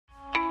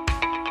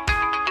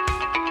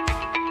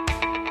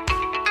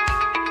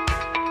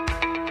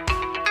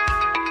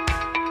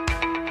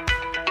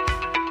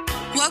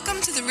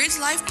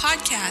Life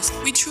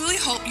podcast. We truly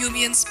hope you'll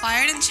be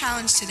inspired and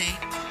challenged today.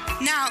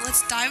 Now,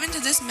 let's dive into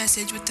this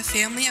message with the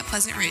family at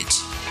Pleasant Ridge.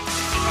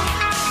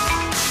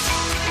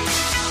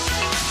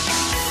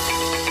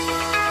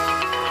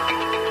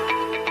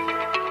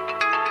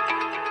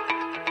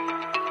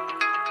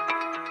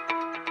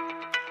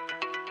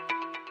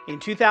 In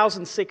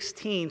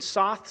 2016,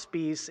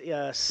 Sotheby's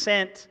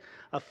sent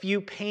a few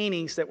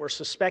paintings that were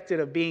suspected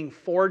of being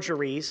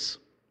forgeries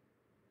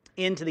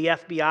into the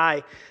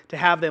FBI to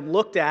have them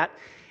looked at.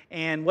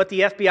 And what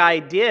the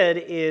FBI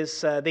did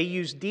is they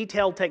used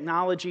detailed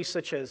technology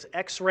such as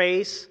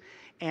X-rays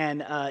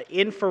and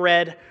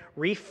infrared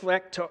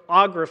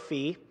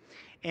reflectography.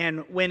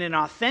 And when an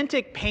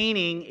authentic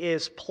painting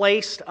is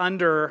placed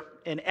under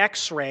an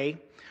X-ray,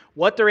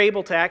 what they're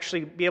able to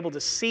actually be able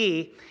to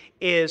see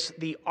is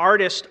the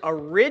artist's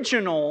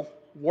original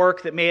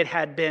work that may have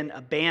had been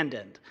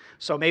abandoned.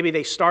 So maybe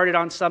they started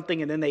on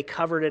something and then they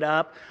covered it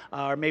up,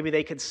 or maybe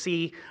they could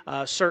see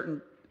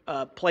certain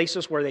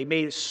places where they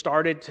may have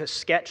started to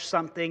sketch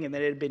something and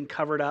then it had been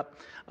covered up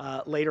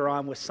later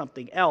on with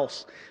something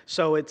else.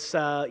 So it's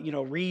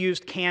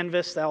reused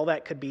canvas, all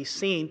that could be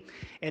seen.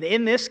 And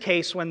in this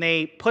case, when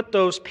they put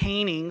those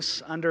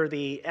paintings under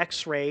the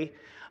X-ray,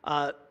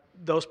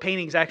 those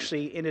paintings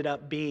actually ended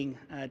up being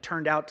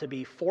turned out to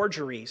be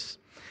forgeries.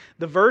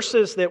 The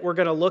verses that we're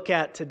going to look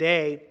at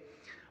today,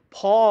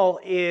 Paul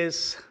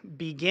is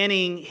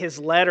beginning his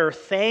letter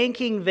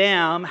thanking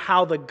them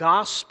how the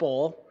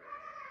gospel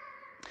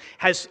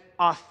has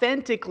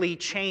authentically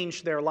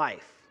changed their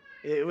life.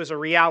 It was a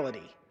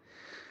reality.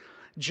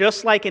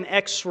 Just like an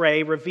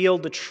X-ray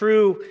revealed the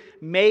true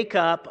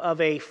makeup of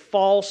a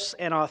false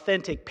and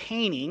authentic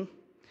painting,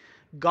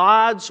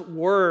 God's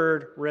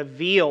Word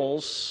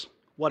reveals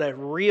what a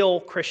real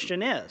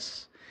Christian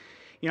is.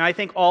 You know, I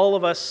think all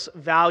of us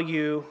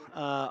value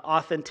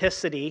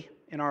authenticity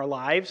in our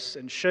lives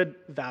and should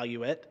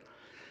value it,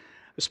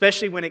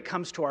 especially when it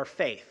comes to our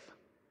faith.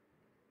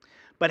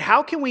 But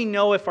how can we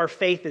know if our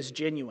faith is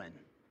genuine?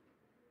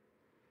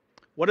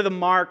 What are the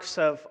marks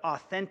of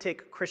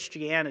authentic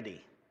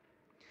Christianity?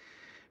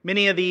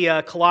 Many of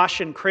the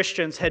Colossian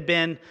Christians had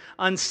been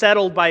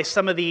unsettled by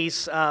some of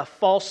these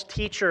false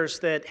teachers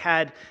that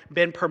had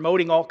been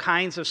promoting all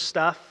kinds of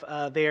stuff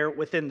there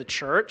within the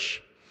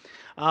church.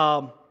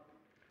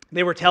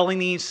 They were telling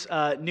these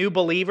new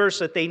believers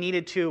that they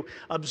needed to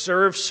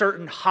observe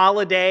certain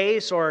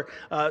holidays or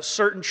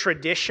certain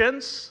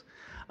traditions.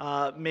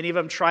 Many of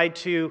them tried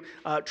to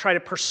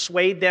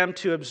persuade them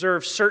to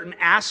observe certain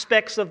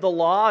aspects of the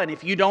law, and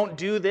if you don't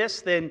do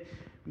this, then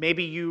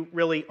maybe you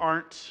really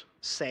aren't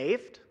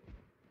saved.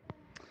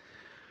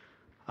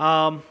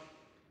 They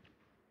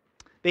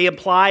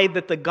implied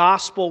that the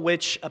gospel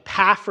which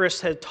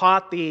Epaphras had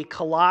taught the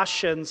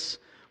Colossians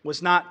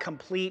was not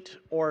complete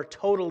or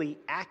totally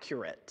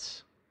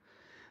accurate.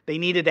 They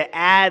needed to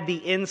add the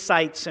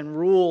insights and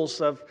rules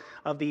of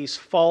these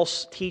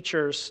false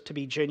teachers to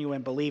be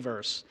genuine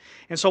believers.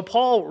 And so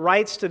Paul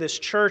writes to this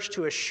church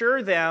to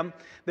assure them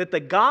that the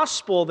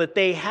gospel that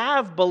they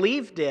have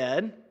believed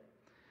in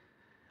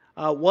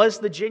was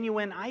the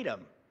genuine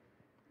item.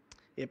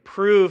 It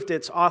proved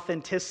its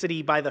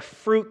authenticity by the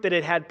fruit that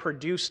it had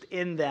produced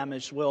in them,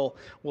 as we'll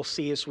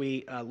see as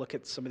we look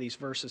at some of these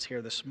verses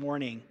here this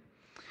morning.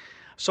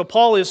 So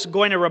Paul is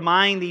going to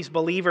remind these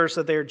believers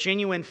of their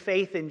genuine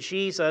faith in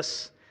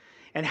Jesus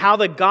and how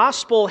the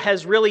gospel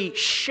has really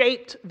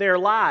shaped their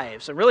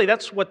lives. And really,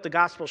 that's what the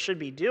gospel should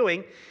be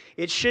doing.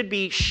 It should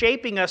be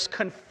shaping us,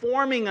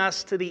 conforming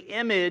us to the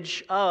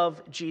image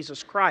of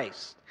Jesus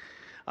Christ.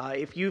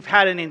 If you've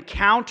had an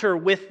encounter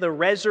with the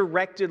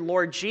resurrected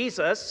Lord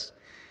Jesus,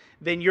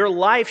 then your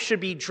life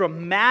should be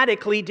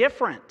dramatically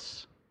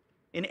different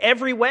in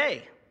every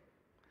way.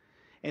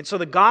 And so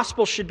the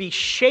gospel should be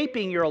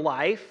shaping your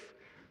life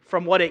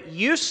from what it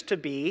used to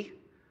be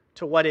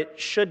to what it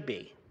should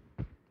be.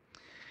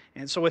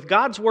 And so with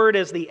God's Word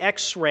as the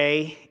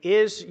X-ray,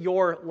 is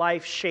your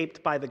life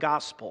shaped by the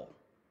gospel?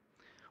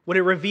 Would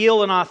it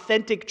reveal an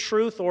authentic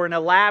truth or an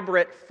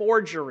elaborate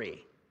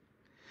forgery?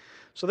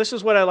 So this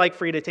is what I'd like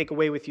for you to take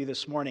away with you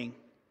this morning.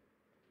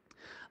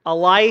 A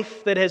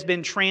life that has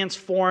been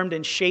transformed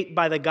and shaped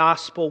by the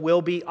gospel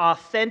will be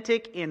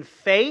authentic in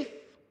faith,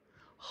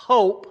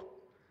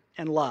 hope,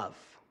 and love.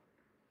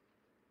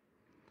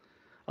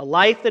 A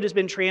life that has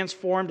been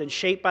transformed and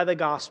shaped by the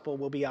gospel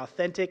will be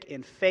authentic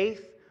in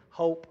faith,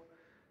 hope,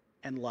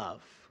 and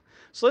love.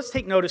 So let's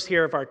take notice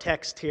here of our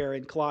text here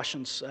in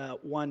Colossians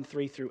 1,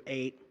 3 through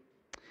 8.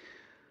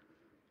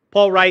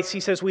 Paul writes, he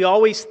says, "We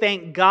always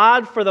thank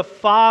God for the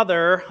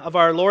Father of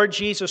our Lord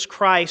Jesus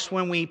Christ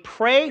when we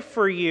pray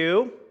for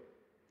you,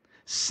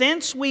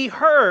 since we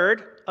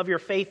heard of your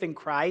faith in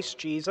Christ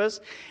Jesus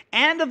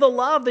and of the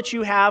love that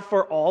you have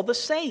for all the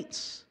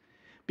saints,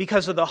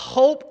 because of the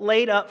hope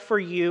laid up for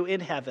you in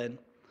heaven.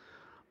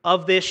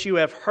 Of this you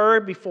have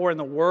heard before in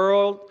the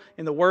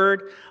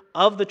word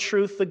of the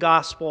truth, the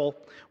gospel,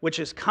 which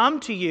has come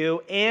to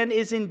you and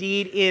is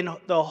indeed in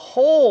the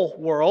whole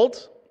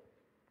world.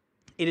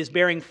 It is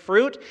bearing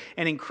fruit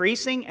and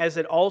increasing, as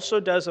it also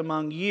does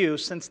among you,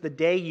 since the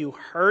day you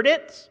heard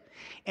it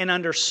and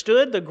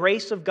understood the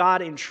grace of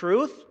God in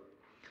truth,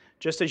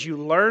 just as you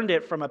learned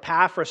it from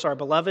Epaphras, our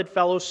beloved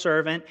fellow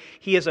servant.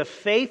 He is a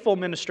faithful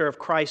minister of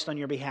Christ on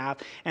your behalf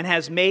and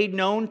has made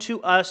known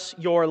to us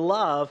your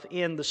love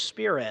in the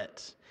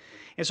Spirit.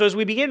 And so as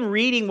we begin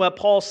reading what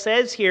Paul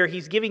says here,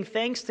 he's giving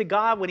thanks to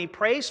God when he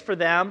prays for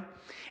them.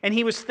 And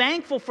he was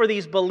thankful for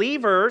these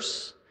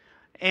believers,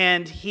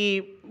 and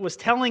he was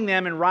telling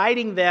them and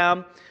writing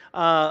them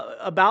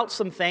about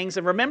some things.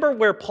 And remember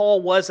where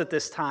Paul was at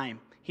this time.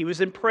 He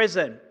was in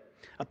prison.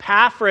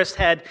 Epaphras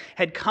had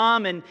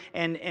come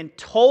and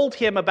told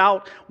him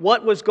about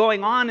what was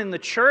going on in the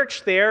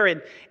church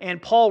there,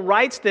 and Paul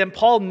writes them.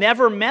 Paul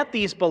never met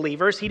these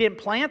believers. He didn't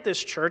plant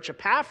this church.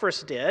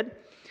 Epaphras did.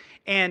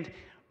 And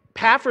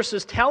Epaphras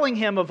is telling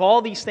him of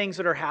all these things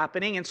that are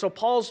happening, and so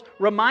Paul's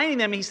reminding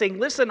them, he's saying,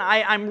 listen,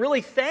 I'm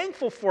really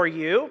thankful for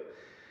you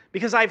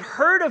because I've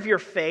heard of your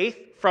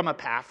faith from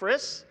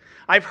Epaphras.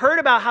 I've heard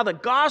about how the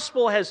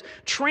gospel has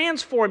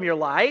transformed your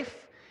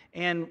life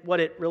and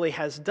what it really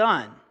has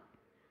done.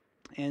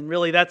 And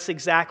really, that's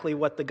exactly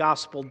what the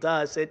gospel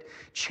does. It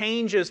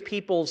changes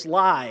people's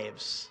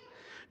lives.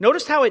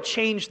 Notice how it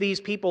changed these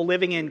people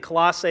living in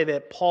Colossae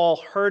that Paul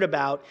heard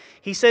about.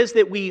 He says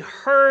that we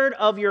heard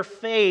of your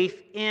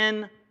faith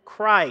in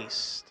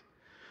Christ.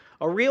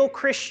 A real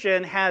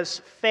Christian has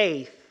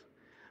faith,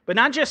 but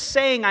not just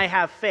saying I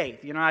have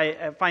faith. You know,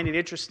 I find it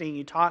interesting.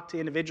 You talk to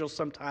individuals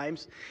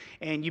sometimes,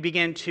 and you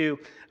begin to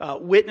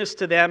witness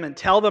to them and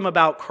tell them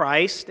about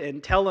Christ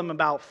and tell them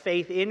about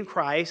faith in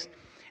Christ.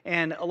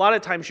 And a lot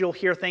of times you'll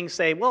hear things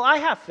say, well, I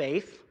have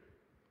faith.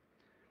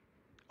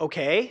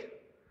 Okay,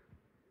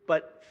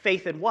 but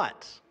faith in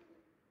what?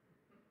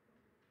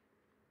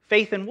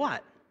 Faith in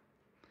what?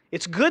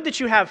 It's good that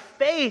you have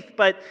faith,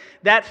 but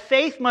that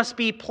faith must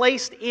be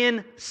placed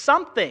in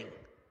something.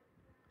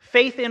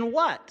 Faith in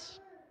what?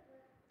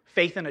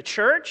 Faith in a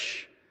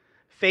church?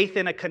 Faith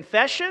in a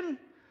confession?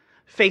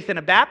 Faith in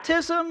a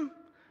baptism?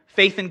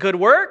 Faith in good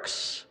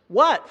works?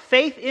 What?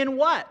 Faith in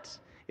what?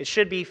 It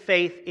should be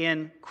faith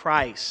in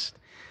Christ.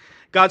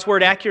 God's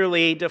Word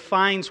accurately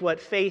defines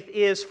what faith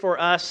is for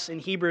us in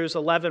Hebrews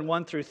 11,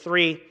 1 through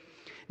 3.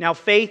 Now,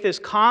 faith is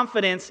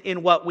confidence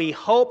in what we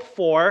hope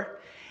for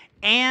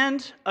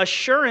and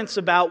assurance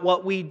about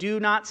what we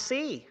do not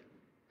see.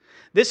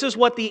 This is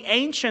what the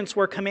ancients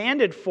were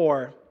commended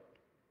for.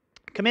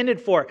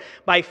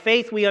 By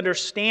faith, we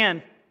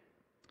understand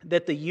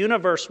that the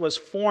universe was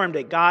formed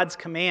at God's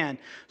command,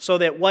 so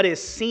that what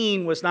is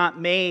seen was not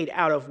made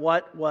out of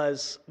what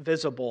was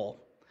visible.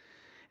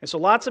 And so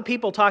lots of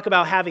people talk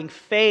about having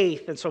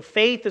faith, and so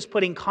faith is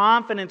putting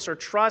confidence or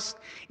trust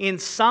in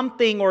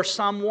something or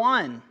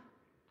someone.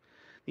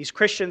 These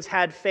Christians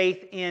had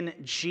faith in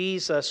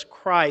Jesus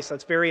Christ.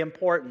 That's very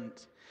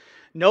important.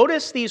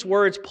 Notice these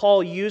words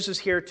Paul uses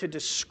here to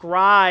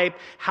describe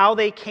how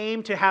they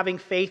came to having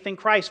faith in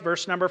Christ.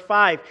 Verse number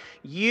 5,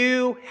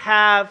 you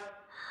have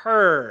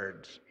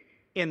heard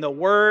in the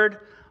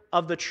word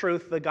of the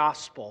truth, the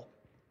gospel.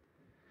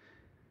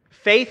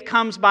 Faith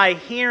comes by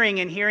hearing,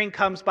 and hearing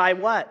comes by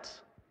what?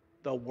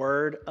 The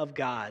word of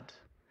God.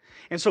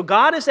 And so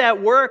God is at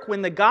work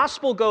when the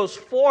gospel goes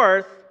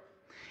forth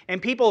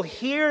and people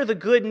hear the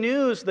good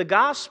news, the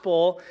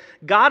gospel.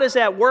 God is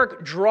at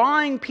work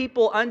drawing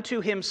people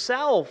unto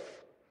Himself.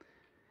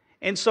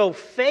 And so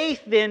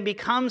faith then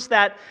becomes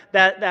that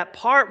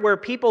part where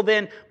people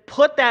then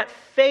put that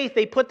faith,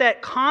 they put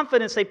that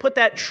confidence, they put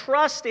that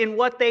trust in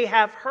what they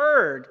have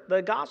heard,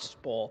 the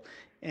gospel,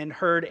 and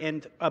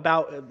heard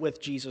about with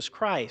Jesus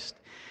Christ.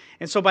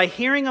 And so by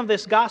hearing of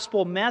this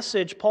gospel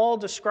message, Paul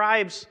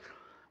describes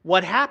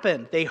what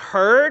happened. They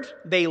heard,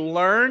 they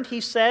learned, he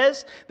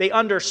says. They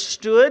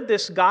understood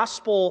this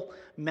gospel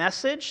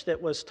message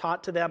that was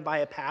taught to them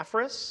by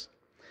Epaphras.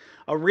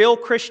 A real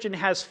Christian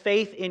has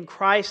faith in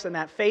Christ, and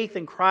that faith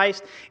in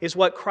Christ is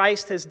what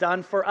Christ has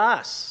done for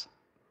us.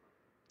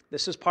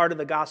 This is part of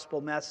the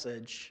gospel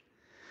message.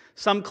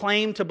 Some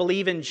claim to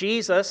believe in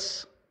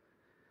Jesus,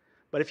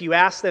 but if you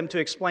ask them to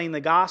explain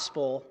the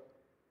gospel,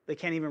 they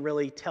can't even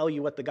really tell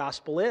you what the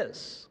gospel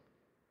is.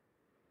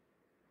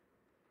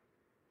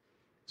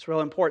 It's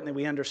real important that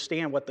we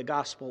understand what the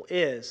gospel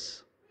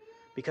is,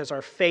 because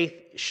our faith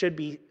should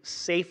be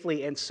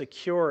safely and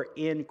secure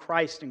in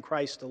Christ and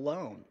Christ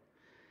alone.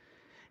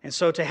 And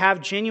so to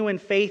have genuine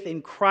faith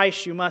in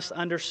Christ, you must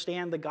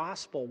understand the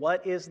gospel.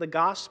 What is the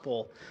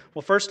gospel?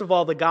 Well, first of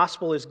all, the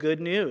gospel is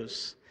good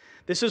news.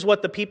 This is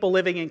what the people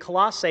living in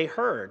Colossae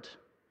heard.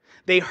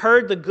 They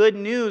heard the good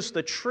news,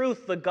 the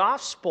truth, the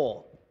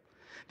gospel.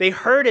 They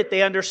heard it,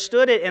 they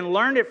understood it, and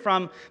learned it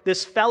from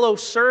this fellow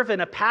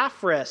servant,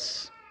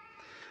 Epaphras.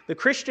 The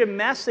Christian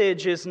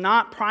message is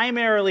not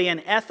primarily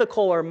an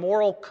ethical or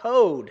moral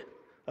code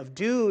of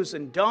do's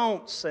and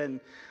don'ts and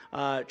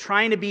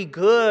trying to be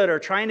good or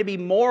trying to be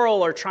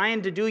moral or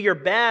trying to do your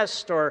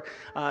best or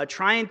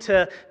trying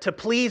to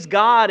please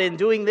God in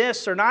doing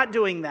this or not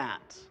doing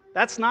that.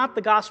 That's not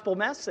the gospel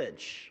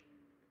message.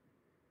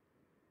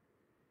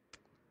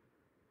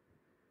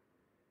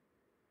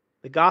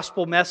 The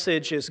gospel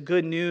message is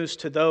good news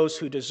to those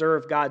who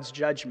deserve God's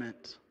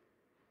judgment.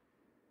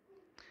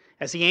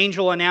 As the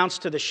angel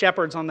announced to the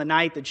shepherds on the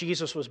night that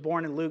Jesus was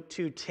born in Luke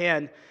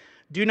 2:10,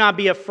 "Do not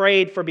be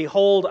afraid, for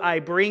behold, I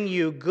bring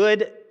you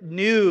good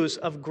news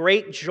of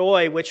great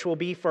joy, which will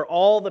be for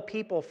all the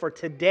people. For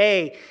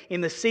today, in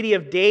the city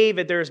of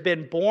David, there has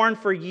been born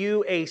for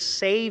you a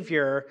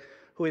Savior,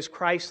 who is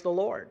Christ the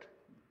Lord."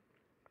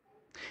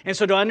 And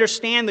so to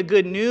understand the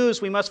good news,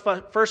 we must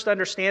first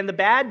understand the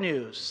bad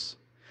news.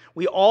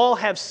 We all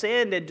have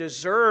sinned and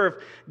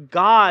deserve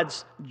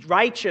God's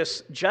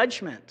righteous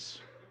judgment.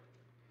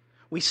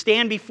 We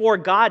stand before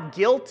God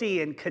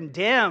guilty and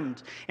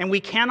condemned, and we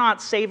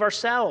cannot save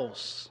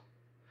ourselves.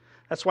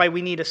 That's why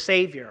we need a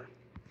Savior.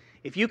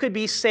 If you could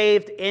be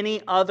saved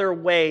any other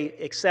way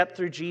except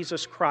through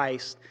Jesus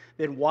Christ,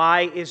 then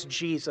why is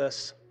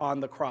Jesus on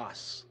the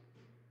cross?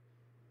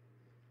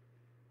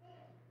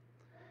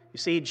 You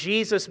see,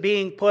 Jesus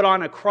being put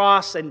on a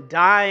cross and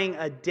dying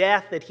a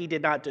death that he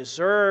did not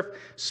deserve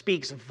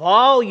speaks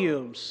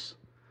volumes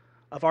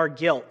of our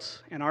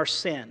guilt and our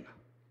sin.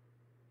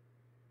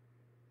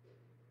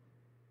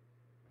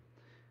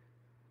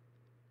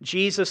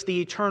 Jesus,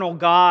 the eternal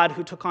God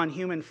who took on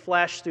human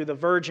flesh through the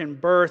virgin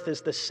birth,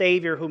 is the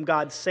Savior whom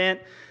God sent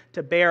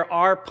to bear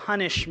our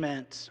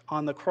punishment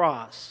on the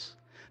cross.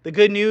 The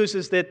good news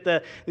is that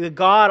the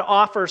God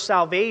offers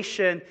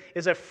salvation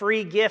is a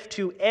free gift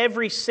to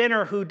every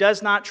sinner who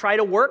does not try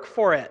to work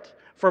for it.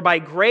 For by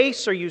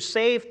grace are you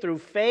saved through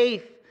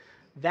faith,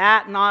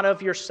 that not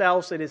of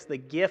yourselves, it is the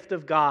gift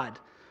of God,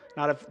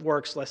 not of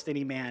works, lest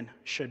any man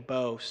should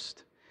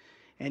boast.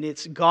 And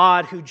it's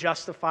God who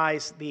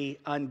justifies the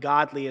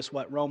ungodly, is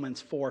what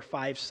Romans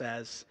 4:5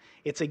 says.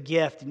 It's a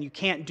gift, and you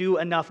can't do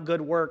enough good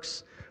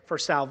works for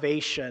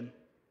salvation.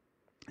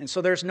 And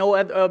so there's no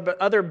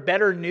other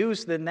better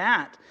news than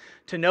that,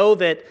 to know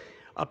that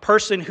a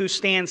person who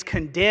stands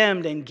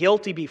condemned and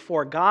guilty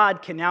before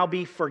God can now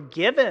be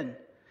forgiven,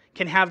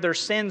 can have their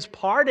sins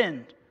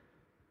pardoned.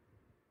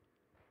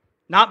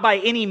 Not by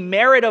any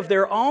merit of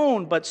their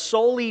own, but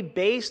solely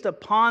based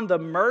upon the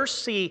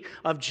mercy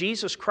of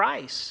Jesus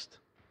Christ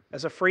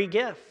as a free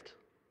gift.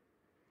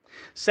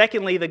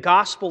 Secondly, the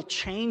gospel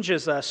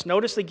changes us.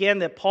 Notice again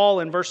that Paul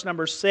in verse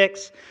number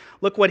 6,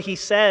 look what he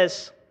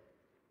says.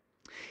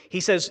 He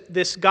says,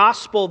 "This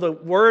gospel, the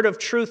word of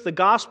truth, the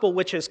gospel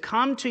which has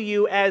come to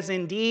you as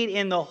indeed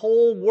in the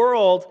whole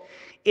world,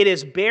 it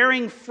is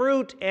bearing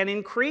fruit and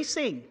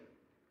increasing,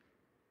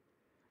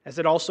 as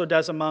it also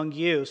does among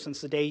you since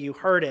the day you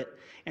heard it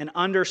and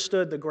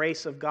understood the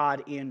grace of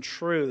God in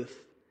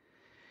truth."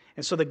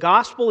 And so the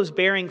gospel is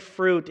bearing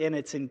fruit and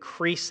it's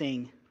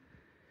increasing.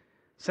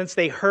 Since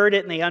they heard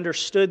it and they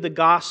understood the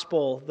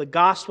gospel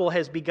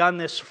has begun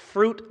this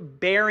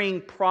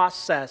fruit-bearing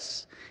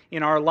process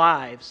in our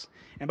lives.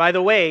 And by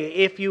the way,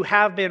 if you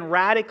have been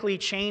radically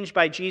changed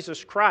by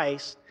Jesus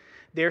Christ,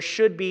 there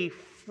should be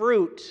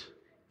fruit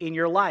in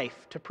your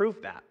life to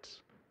prove that.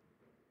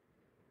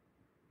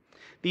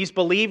 These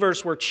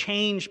believers were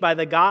changed by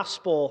the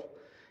gospel,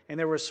 and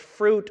there was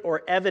fruit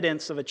or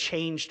evidence of a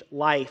changed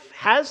life.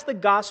 Has the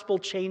gospel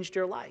changed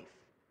your life?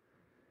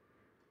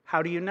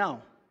 How do you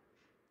know?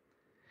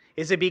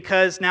 Is it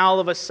because now all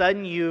of a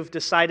sudden you've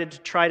decided to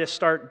try to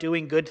start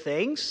doing good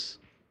things?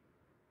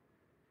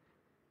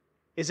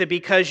 Is it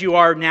because you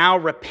are now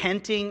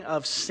repenting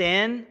of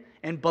sin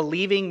and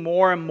believing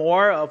more and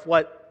more of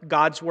what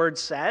God's Word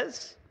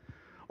says?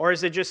 Or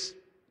is it just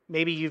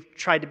maybe you've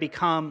tried to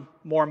become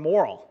more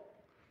moral?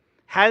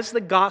 Has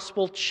the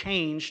gospel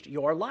changed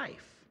your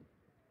life?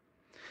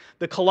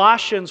 The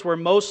Colossians were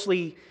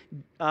mostly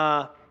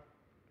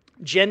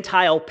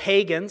Gentile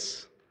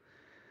pagans.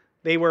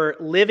 They were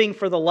living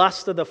for the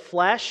lust of the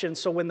flesh, and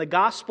so when the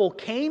gospel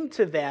came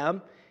to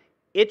them,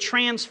 it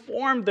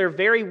transformed their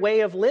very way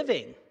of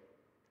living.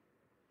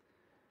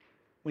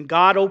 When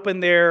God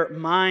opened their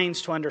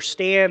minds to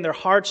understand, their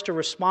hearts to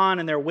respond,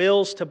 and their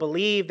wills to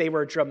believe, they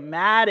were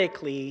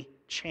dramatically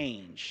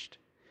changed.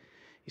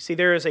 You see,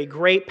 there is a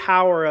great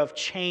power of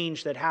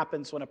change that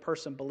happens when a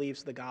person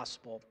believes the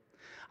gospel.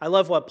 I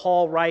love what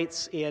Paul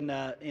writes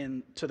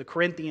to the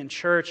Corinthian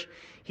church.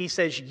 He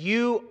says,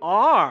 "You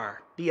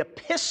are the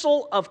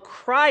epistle of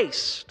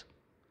Christ,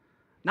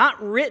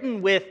 not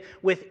written with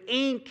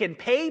ink and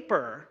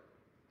paper,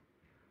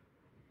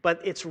 but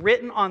it's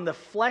written on the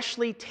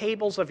fleshly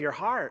tables of your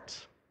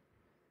heart."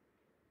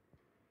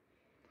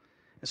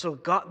 And so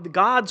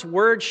God's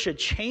word should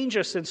change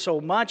us in so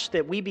much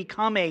that we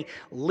become a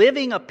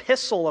living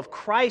epistle of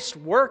Christ's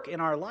work in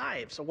our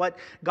lives, of what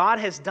God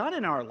has done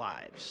in our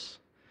lives.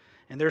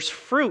 And there's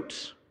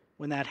fruit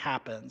when that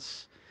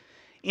happens.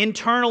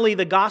 Internally,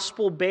 the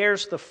gospel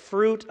bears the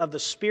fruit of the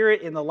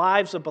Spirit in the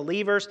lives of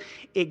believers.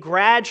 It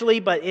gradually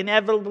but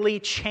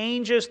inevitably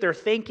changes their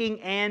thinking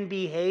and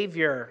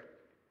behavior.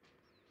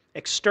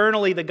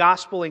 Externally, the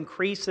gospel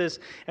increases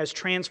as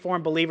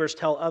transformed believers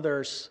tell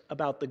others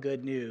about the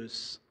good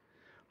news.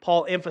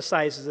 Paul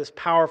emphasizes this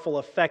powerful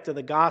effect of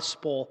the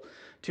gospel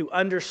to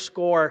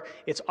underscore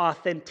its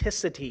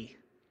authenticity.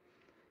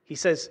 He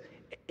says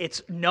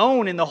it's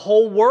known in the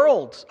whole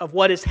world of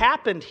what has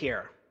happened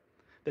here,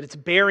 that it's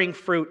bearing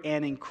fruit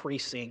and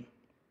increasing.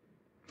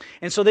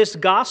 And so this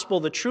gospel,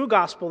 the true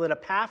gospel that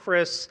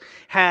Epaphras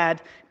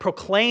had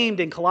proclaimed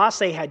in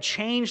Colossae, had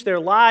changed their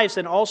lives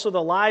and also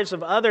the lives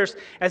of others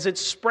as it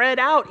spread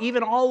out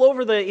even all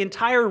over the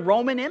entire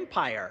Roman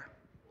Empire.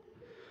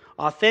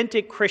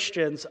 Authentic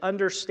Christians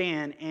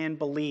understand and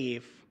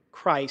believe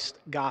Christ's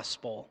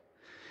gospel.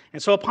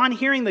 And so upon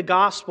hearing the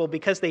gospel,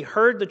 because they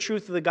heard the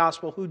truth of the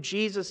gospel, who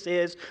Jesus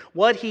is,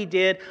 what he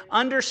did,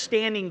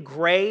 understanding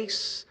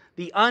grace,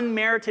 the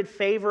unmerited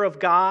favor of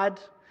God,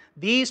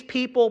 these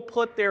people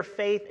put their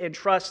faith and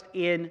trust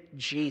in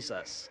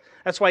Jesus.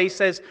 That's why he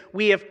says,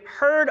 we have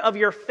heard of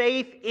your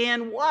faith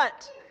in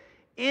what?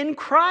 In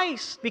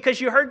Christ.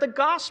 Because you heard the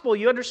gospel.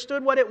 You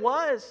understood what it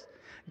was.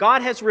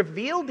 God has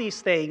revealed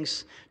these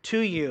things to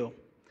you.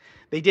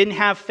 They didn't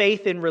have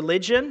faith in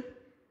religion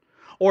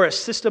or a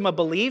system of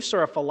beliefs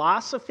or a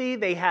philosophy.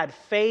 They had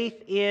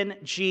faith in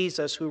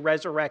Jesus who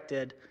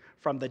resurrected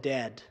from the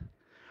dead.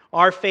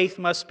 Our faith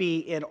must be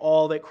in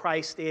all that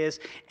Christ is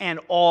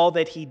and all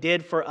that he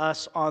did for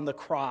us on the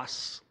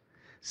cross.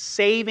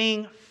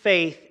 Saving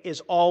faith is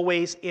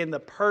always in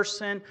the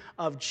person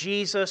of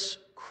Jesus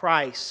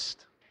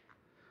Christ,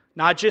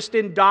 not just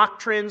in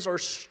doctrines or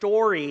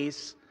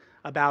stories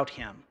about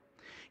him.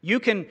 You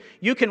can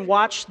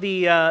watch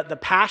the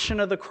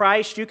Passion of the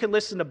Christ. You can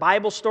listen to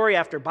Bible story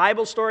after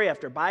Bible story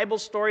after Bible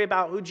story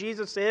about who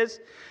Jesus is.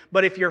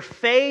 But if your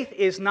faith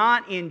is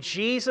not in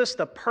Jesus,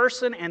 the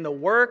person and the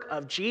work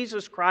of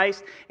Jesus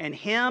Christ and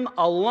him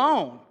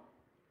alone,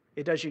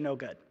 it does you no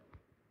good.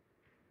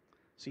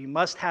 So you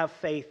must have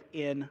faith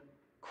in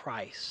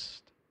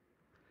Christ.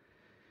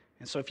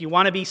 And so if you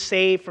want to be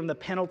saved from the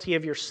penalty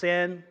of your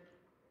sin,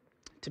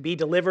 to be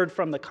delivered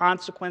from the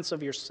consequence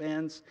of your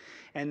sins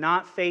and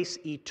not face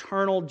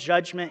eternal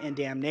judgment and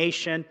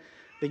damnation,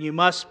 then you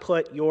must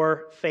put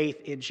your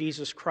faith in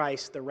Jesus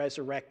Christ, the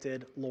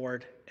resurrected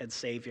Lord and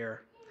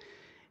Savior.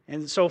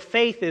 And so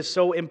faith is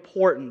so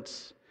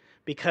important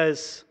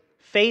because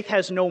faith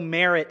has no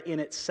merit in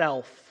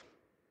itself,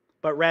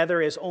 but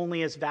rather is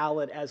only as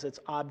valid as its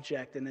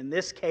object. And in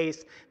this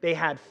case, they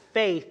had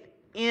faith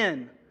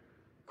in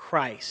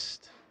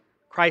Christ.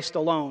 Christ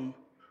alone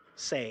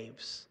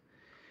saves.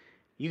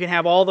 You can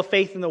have all the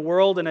faith in the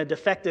world in a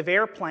defective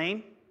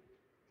airplane,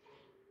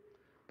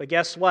 but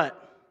guess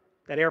what?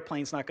 That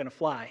airplane's not going to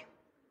fly.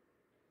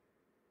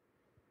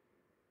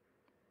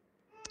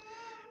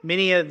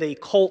 Many of the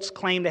cults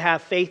claim to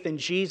have faith in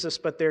Jesus,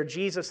 but their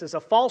Jesus is a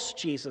false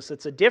Jesus.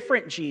 It's a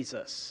different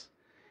Jesus.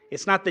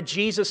 It's not the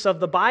Jesus of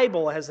the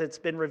Bible as it's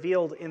been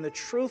revealed in the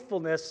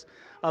truthfulness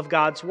of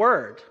God's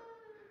Word.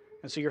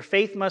 And so your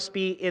faith must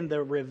be in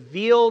the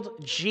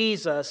revealed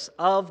Jesus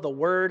of the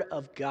Word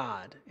of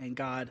God and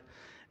God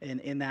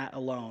in that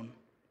alone.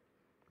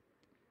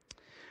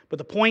 But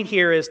the point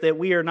here is that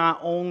we are not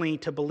only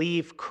to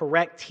believe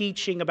correct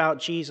teaching about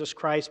Jesus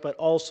Christ, but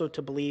also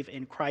to believe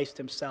in Christ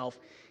himself.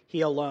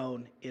 He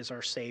alone is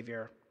our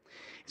Savior.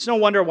 It's no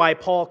wonder why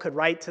Paul could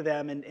write to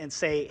them and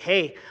say,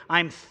 hey,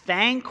 I'm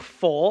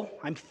thankful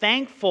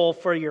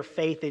for your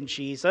faith in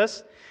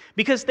Jesus,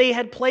 because they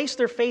had placed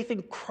their faith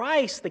in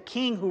Christ, the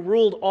King who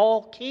ruled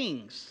all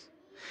kings.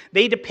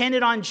 They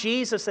depended on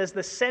Jesus as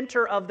the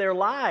center of their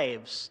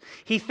lives.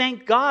 He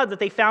thanked God that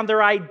they found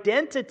their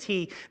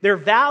identity, their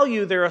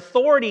value, their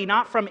authority,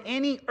 not from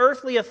any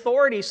earthly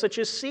authority such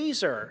as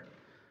Caesar,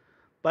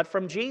 but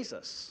from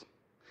Jesus.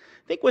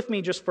 Think with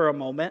me just for a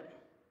moment.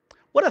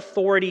 What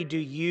authority do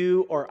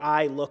you or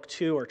I look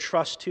to or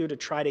trust to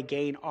try to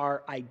gain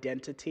our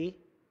identity?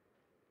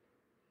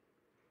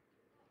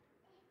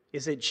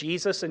 Is it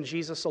Jesus and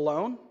Jesus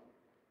alone?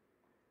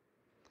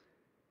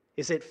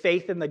 Is it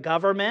faith in the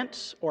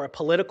government or a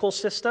political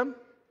system?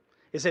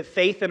 Is it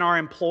faith in our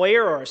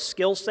employer or a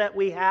skill set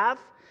we have?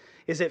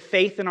 Is it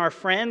faith in our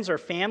friends or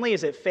family?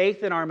 Is it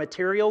faith in our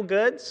material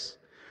goods?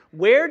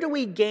 Where do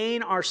we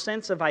gain our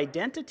sense of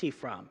identity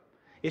from?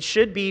 It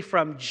should be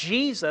from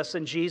Jesus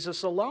and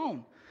Jesus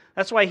alone.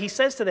 That's why he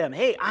says to them,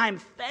 hey, I'm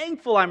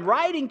thankful, I'm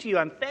writing to you,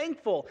 I'm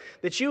thankful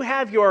that you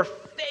have your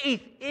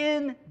faith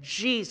in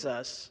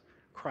Jesus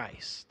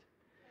Christ.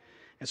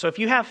 And so if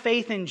you have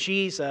faith in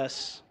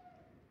Jesus,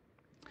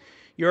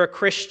 you're a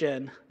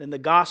Christian, then the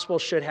gospel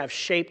should have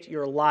shaped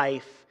your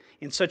life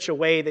in such a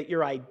way that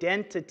your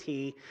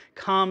identity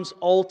comes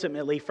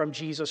ultimately from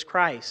Jesus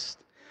Christ.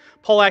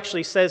 Paul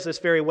actually says this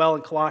very well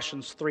in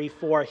Colossians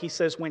 3:4. He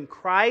says, when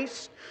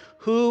Christ,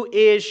 who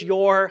is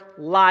your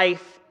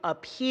life,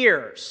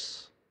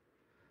 appears,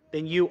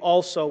 then you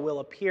also will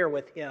appear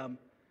with him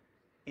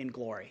in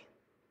glory.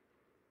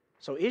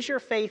 So is your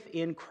faith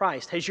in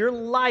Christ? Has your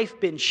life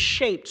been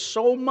shaped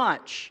so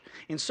much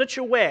in such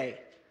a way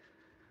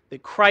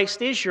that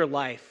Christ is your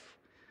life,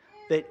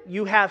 that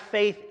you have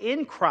faith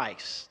in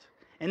Christ?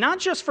 And not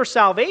just for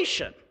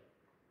salvation.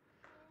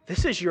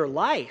 This is your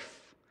life.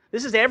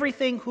 This is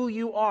everything who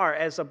you are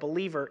as a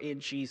believer in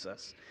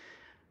Jesus.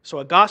 So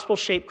a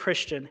gospel-shaped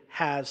Christian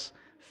has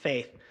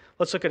faith.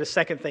 Let's look at a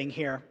second thing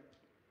here.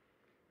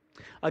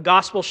 A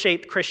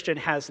gospel-shaped Christian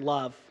has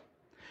love.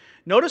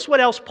 Notice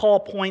what else Paul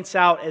points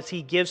out as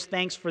he gives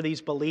thanks for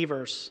these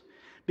believers.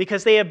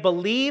 because they have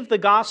believed the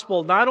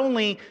gospel. Not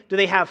only do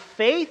they have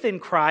faith in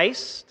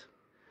Christ,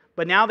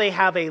 but now they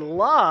have a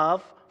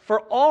love for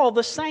all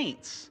the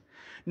saints.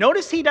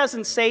 Notice he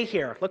doesn't say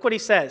here, look what he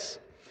says.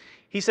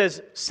 He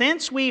says,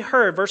 since we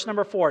heard, verse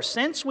number 4,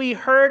 since we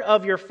heard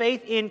of your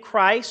faith in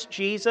Christ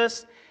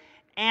Jesus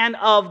and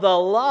of the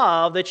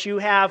love that you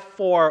have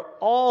for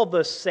all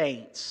the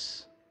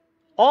saints.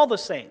 All the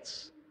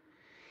saints.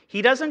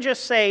 He doesn't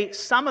just say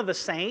some of the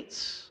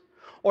saints,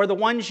 or the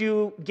ones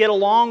you get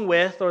along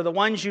with, or the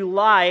ones you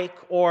like,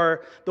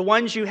 or the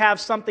ones you have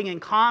something in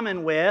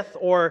common with,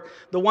 or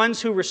the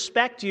ones who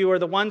respect you, or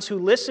the ones who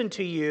listen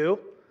to you,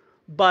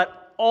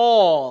 but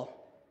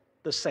all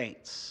the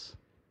saints.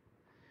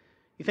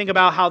 You think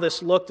about how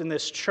this looked in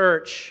this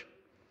church,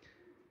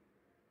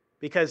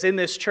 because in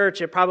this church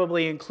it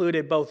probably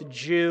included both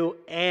Jew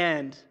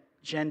and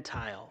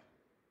Gentile.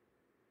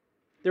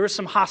 There was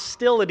some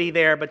hostility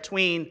there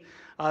between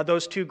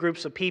those two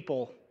groups of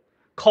people,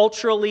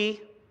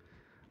 culturally,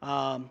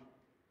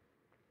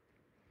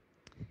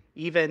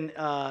 even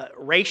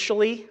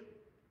racially.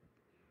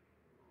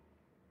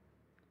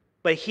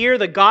 But here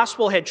the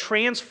gospel had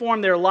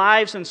transformed their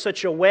lives in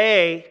such a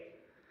way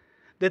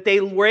that they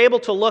were able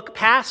to look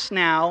past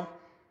now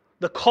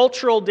the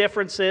cultural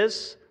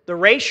differences, the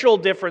racial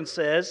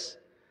differences,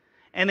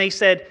 and they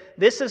said,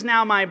 this is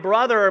now my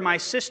brother or my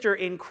sister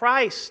in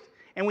Christ,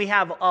 and we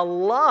have a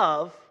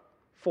love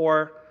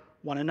for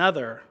one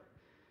another.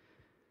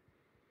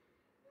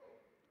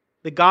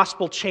 The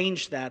gospel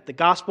changed that. The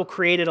gospel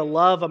created a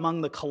love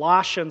among the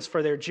Colossians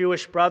for their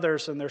Jewish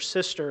brothers and their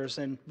sisters,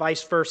 and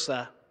vice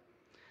versa.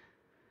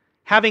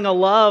 Having a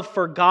love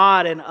for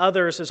God and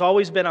others has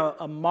always been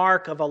a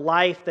mark of a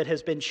life that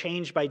has been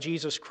changed by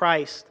Jesus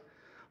Christ.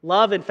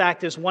 Love, in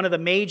fact, is one of the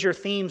major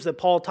themes that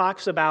Paul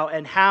talks about,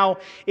 and how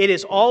it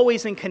is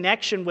always in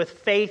connection with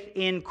faith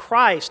in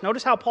Christ.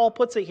 Notice how Paul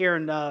puts it here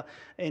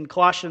in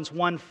Colossians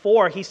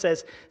 1:4. He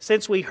says,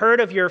 since we heard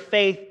of your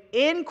faith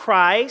in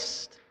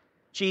Christ,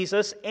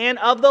 Jesus, and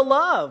of the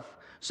love.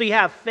 So you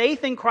have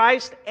faith in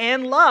Christ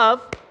and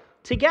love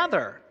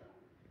together.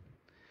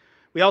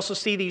 We also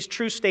see these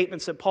true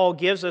statements that Paul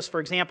gives us. For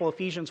example,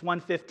 Ephesians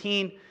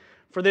 1:15,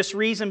 for this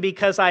reason,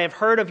 because I have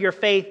heard of your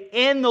faith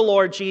in the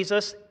Lord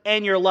Jesus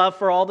and your love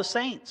for all the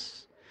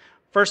saints.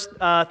 1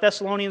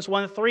 Thessalonians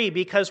 1:3,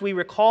 because we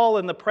recall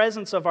in the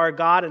presence of our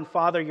God and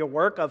Father your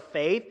work of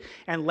faith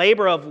and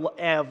labor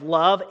of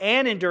love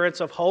and endurance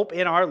of hope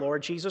in our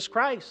Lord Jesus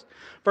Christ.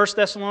 1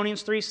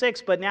 Thessalonians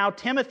 3:6, but now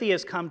Timothy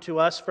has come to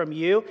us from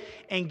you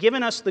and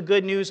given us the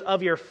good news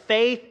of your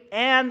faith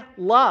and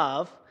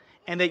love,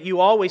 and that you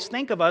always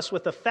think of us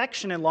with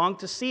affection and long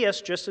to see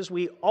us just as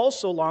we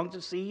also long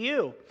to see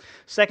you.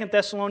 2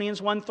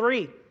 Thessalonians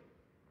 1:3,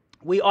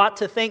 we ought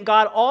to thank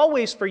God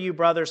always for you,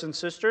 brothers and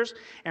sisters,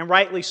 and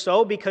rightly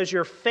so, because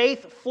your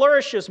faith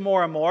flourishes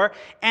more and more,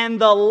 and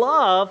the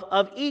love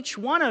of each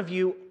one of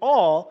you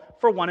all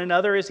for one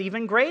another is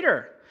even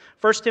greater.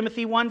 1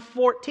 Timothy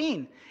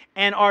 1:14,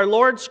 and our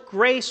Lord's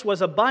grace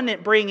was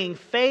abundant, bringing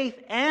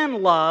faith and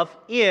love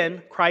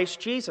in Christ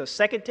Jesus.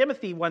 2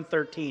 Timothy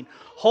 1:13,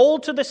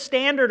 hold to the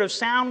standard of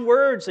sound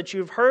words that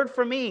you've heard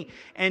from me,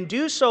 and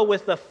do so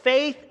with the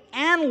faith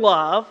and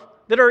love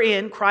that are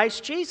in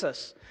Christ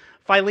Jesus.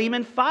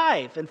 Philemon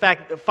 5. In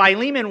fact,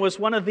 Philemon was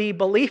one of the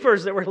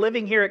believers that were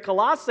living here at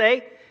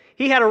Colossae.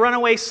 He had a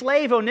runaway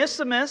slave,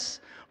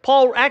 Onesimus.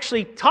 Paul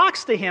actually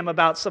talks to him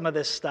about some of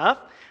this stuff.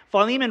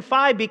 Philemon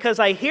 5, because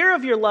I hear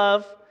of your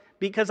love,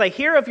 because I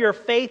hear of your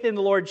faith in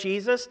the Lord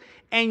Jesus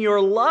and your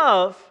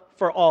love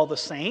for all the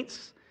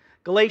saints.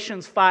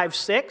 Galatians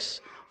 5:6,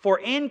 for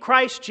in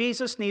Christ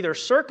Jesus neither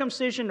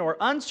circumcision nor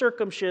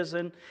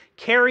uncircumcision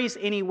carries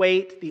any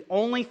weight. The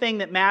only thing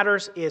that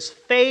matters is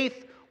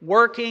faith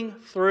working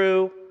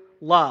through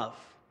love.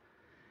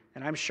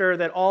 And I'm sure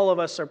that all of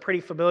us are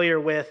pretty familiar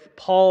with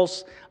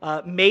Paul's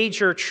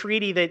major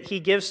treaty that he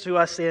gives to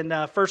us in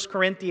 1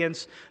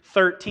 Corinthians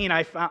 13.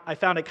 I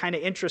found it kind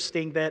of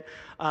interesting that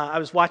I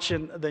was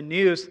watching the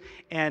news,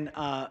 and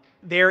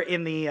there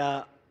in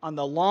the on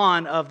the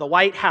lawn of the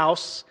White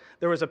House,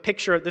 there was a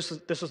picture.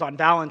 This was on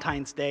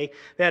Valentine's Day.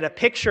 They had a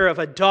picture of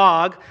a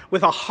dog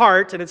with a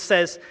heart, and it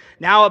says,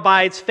 "Now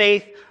abides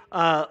faith,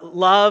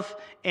 love,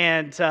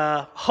 and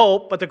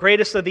hope, but the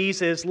greatest of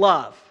these is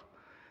love."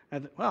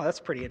 And, well, that's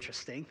pretty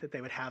interesting that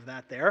they would have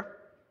that there.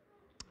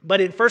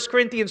 But in 1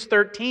 Corinthians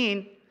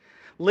 13,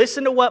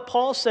 listen to what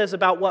Paul says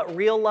about what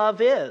real love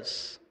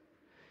is.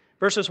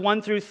 Verses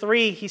 1 through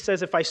 3, he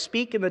says, if I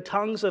speak in the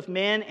tongues of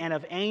men and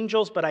of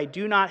angels, but I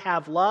do not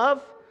have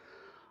love,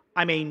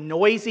 I'm a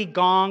noisy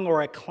gong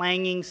or a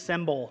clanging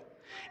cymbal.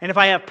 And if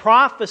I have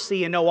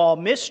prophecy and know all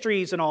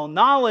mysteries and all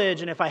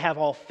knowledge, and if I have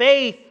all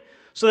faith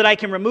so that I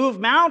can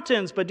remove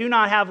mountains, but do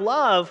not have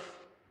love,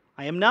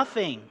 I am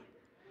nothing.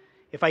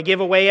 If I give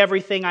away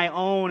everything I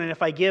own, and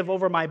if I give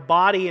over my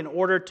body in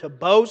order to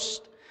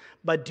boast,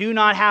 but do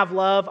not have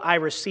love, I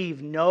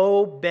receive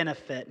no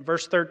benefit. In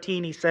verse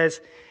 13, he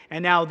says,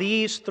 and now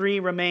these three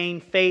remain,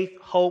 faith,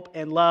 hope,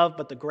 and love,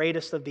 but the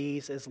greatest of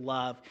these is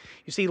love.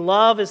 You see,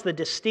 love is the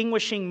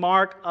distinguishing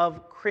mark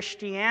of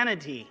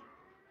Christianity.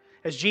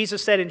 As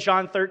Jesus said in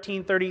John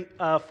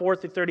 13:34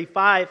 through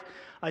 35,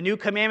 a new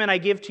commandment I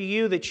give to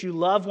you, that you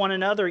love one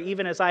another,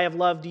 even as I have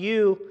loved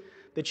you,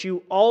 that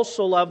you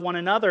also love one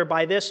another.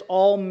 By this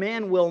all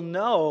men will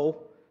know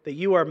that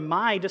you are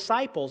my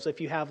disciples,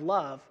 if you have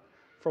love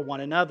for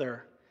one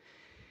another.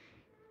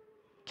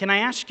 Can I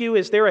ask you,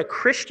 is there a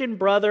Christian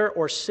brother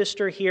or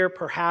sister here,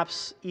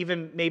 perhaps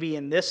even maybe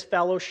in this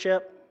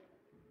fellowship,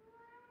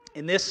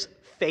 in this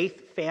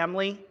faith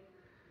family,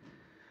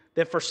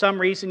 that for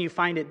some reason you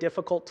find it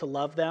difficult to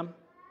love them?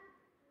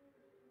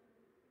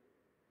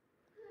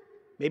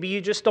 Maybe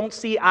you just don't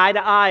see eye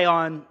to eye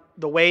on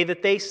the way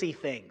that they see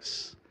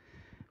things.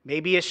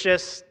 Maybe it's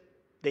just,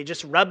 they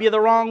just rub you the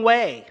wrong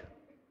way,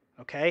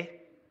 okay?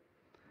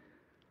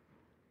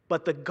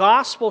 But the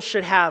gospel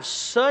should have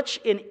such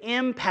an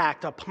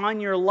impact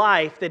upon your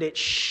life that it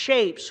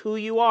shapes who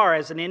you are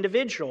as an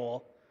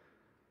individual,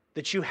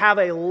 that you have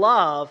a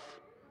love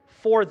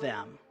for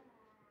them.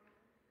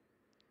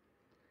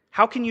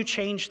 How can you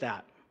change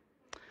that?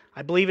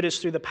 I believe it is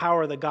through the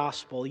power of the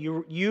gospel,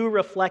 you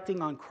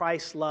reflecting on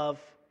Christ's love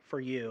for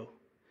you.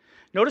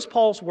 Notice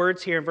Paul's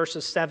words here in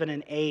verses 7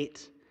 and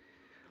 8.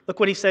 Look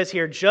what he says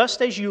here.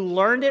 Just as you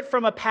learned it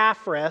from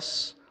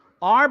Epaphras,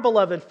 our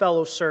beloved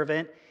fellow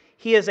servant,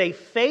 he is a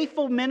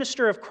faithful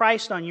minister of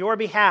Christ on your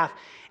behalf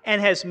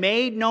and has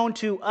made known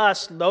to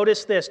us,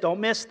 notice this, don't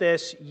miss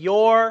this,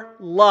 your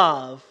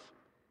love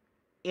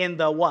in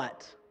the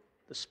what?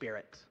 The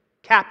Spirit.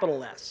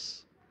 Capital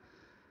S.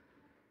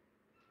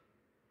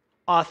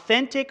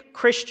 Authentic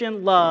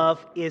Christian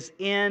love is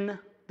in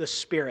the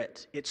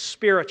Spirit. It's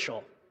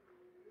spiritual.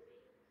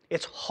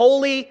 It's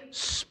Holy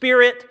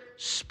Spirit,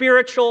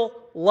 spiritual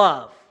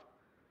love.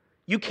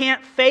 You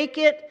can't fake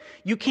it.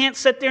 You can't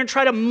sit there and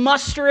try to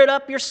muster it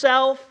up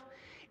yourself.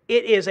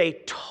 It is a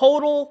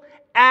total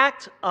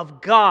act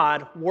of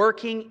God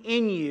working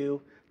in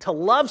you to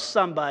love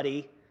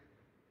somebody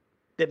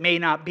that may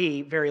not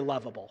be very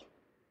lovable.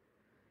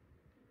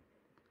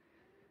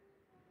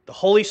 The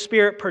Holy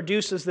Spirit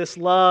produces this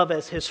love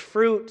as His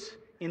fruit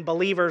in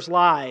believers'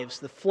 lives.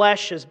 The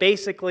flesh is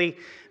basically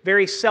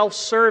very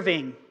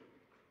self-serving,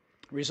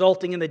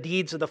 resulting in the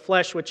deeds of the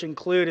flesh, which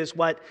include, is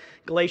what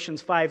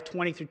Galatians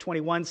 5:20 through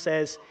 21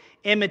 says,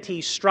 enmity,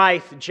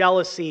 strife,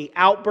 jealousy,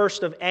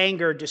 outburst of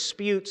anger,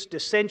 disputes,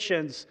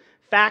 dissensions,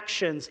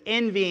 factions,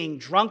 envying,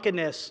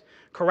 drunkenness,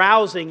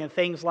 carousing, and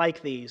things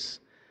like these.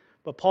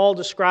 But Paul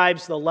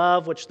describes the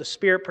love which the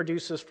Spirit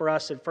produces for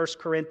us in 1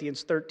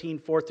 Corinthians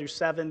 13:4 through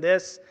 7.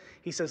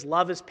 He says,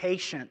 love is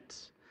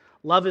patient.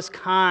 Love is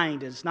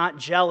kind, is not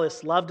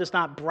jealous. Love does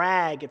not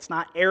brag. It's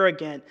not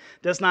arrogant.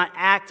 Does not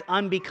act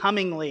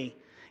unbecomingly.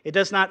 It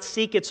does not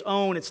seek its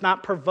own. It's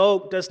not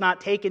provoked. Does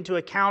not take into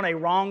account a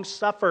wrong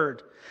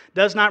suffered.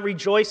 Does not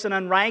rejoice in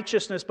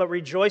unrighteousness, but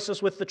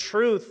rejoices with the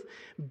truth.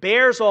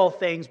 Bears all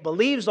things,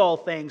 believes all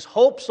things,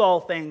 hopes all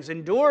things,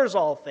 endures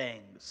all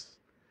things.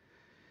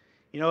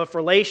 You know, if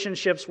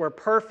relationships were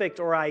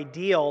perfect or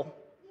ideal,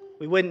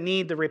 we wouldn't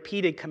need the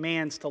repeated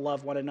commands to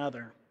love one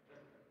another.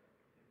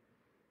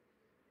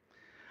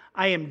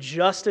 I am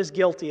just as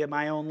guilty in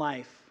my own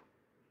life.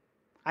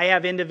 I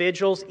have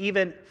individuals,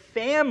 even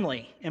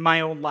family in my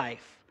own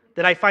life,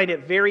 that I find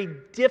it very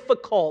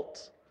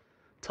difficult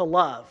to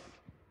love.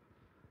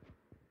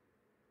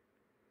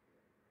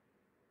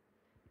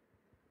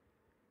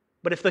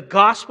 But if the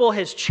gospel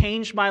has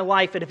changed my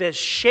life, and if it is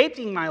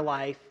shaping my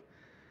life,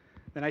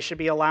 then I should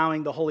be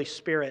allowing the Holy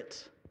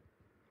Spirit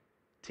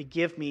to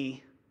give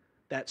me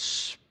that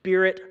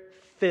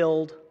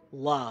Spirit-filled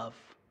love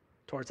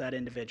towards that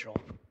individual.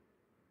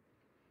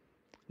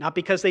 Not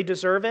because they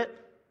deserve it,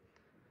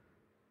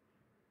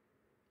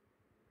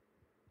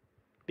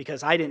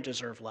 because I didn't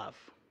deserve love.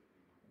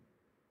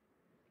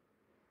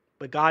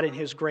 But God in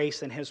His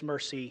grace and His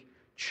mercy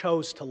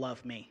chose to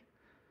love me.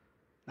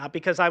 Not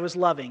because I was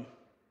loving.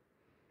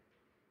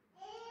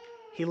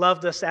 He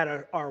loved us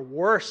at our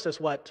worst, is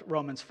what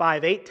Romans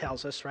 5:8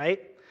 tells us, right?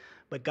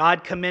 But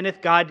God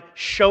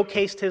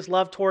showcased His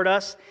love toward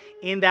us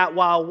in that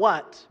while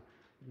what?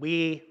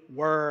 We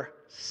were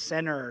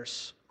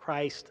sinners,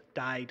 Christ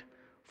died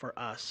for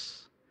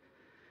us.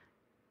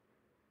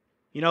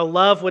 You know,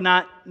 love would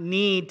not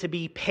need to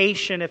be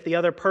patient if the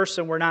other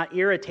person were not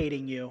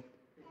irritating you.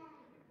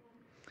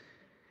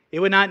 It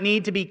would not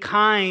need to be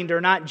kind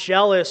or not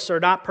jealous or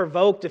not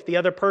provoked if the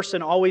other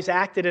person always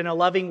acted in a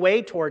loving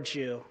way towards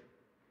you.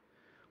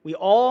 We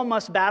all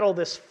must battle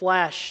this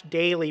flesh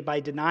daily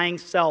by denying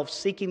self,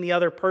 seeking the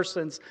other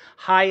person's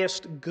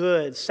highest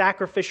good,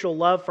 sacrificial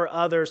love for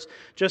others,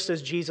 just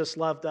as Jesus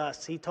loved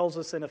us. He tells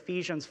us in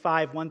Ephesians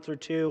 5:1 through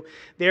 2,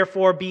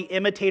 therefore be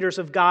imitators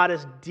of God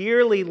as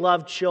dearly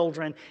loved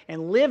children,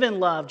 and live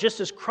in love, just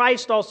as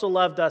Christ also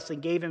loved us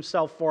and gave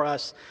Himself for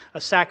us, a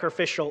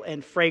sacrificial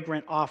and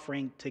fragrant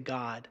offering to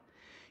God.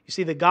 You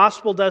see, the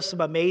gospel does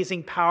some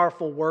amazing,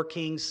 powerful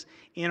workings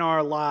in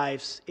our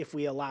lives if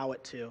we allow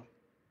it to.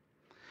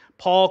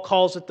 Paul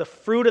calls it the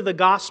fruit of the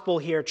gospel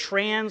here,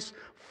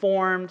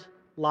 transformed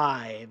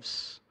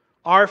lives.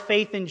 Our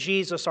faith in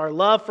Jesus, our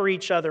love for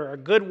each other, our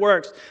good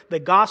works, the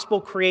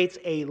gospel creates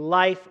a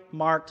life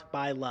marked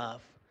by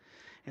love.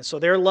 And so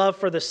their love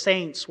for the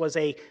saints was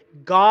a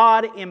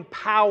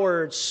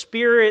God-empowered,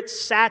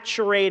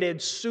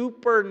 Spirit-saturated,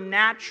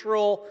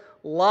 supernatural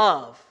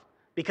love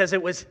because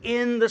it was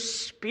in the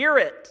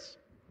Spirit,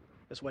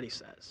 is what he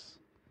says.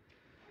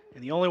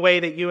 And the only way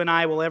that you and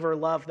I will ever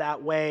love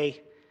that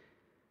way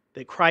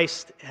that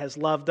Christ has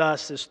loved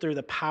us is through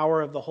the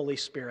power of the Holy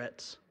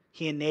Spirit.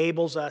 He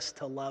enables us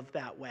to love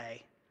that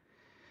way.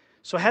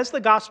 So has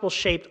the gospel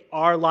shaped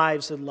our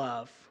lives in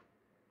love?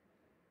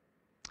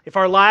 If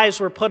our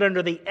lives were put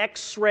under the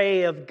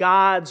X-ray of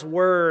God's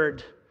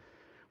Word,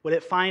 would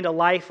it find a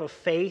life of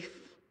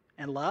faith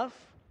and love?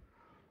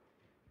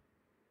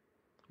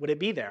 Would it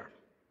be there?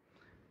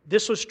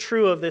 This was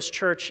true of this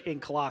church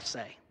in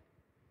Colossae.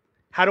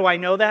 How do I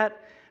know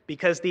that?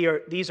 Because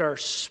these are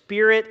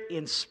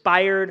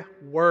Spirit-inspired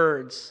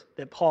words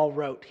that Paul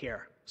wrote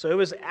here. So it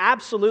was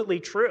absolutely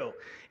true.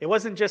 It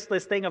wasn't just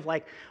this thing of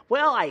like,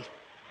 well, I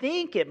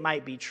think it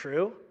might be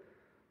true.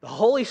 The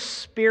Holy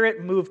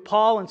Spirit moved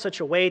Paul in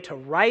such a way to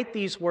write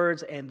these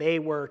words, and they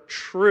were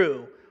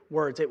true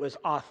words. It was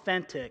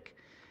authentic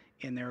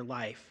in their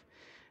life.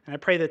 And I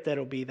pray that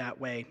that'll be that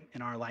way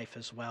in our life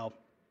as well.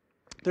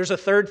 There's a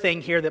third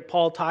thing here that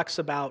Paul talks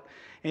about,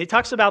 and he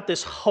talks about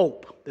this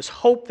hope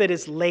that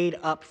is laid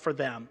up for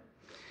them,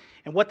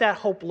 and what that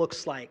hope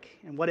looks like,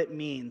 and what it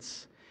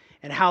means,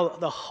 and how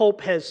the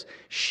hope has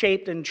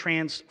shaped and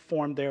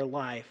transformed their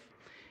life.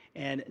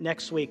 And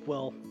next week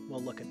we'll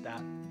look at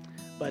that.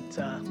 But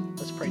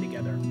let's pray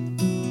together.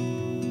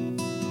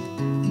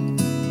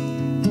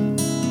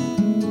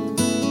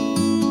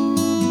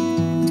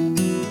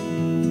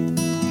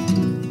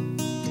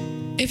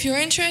 If you're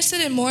interested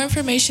in more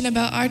information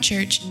about our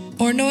church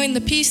or knowing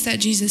the peace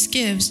that Jesus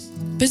gives,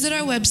 visit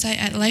our website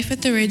at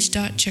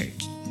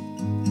lifeattheridge.church.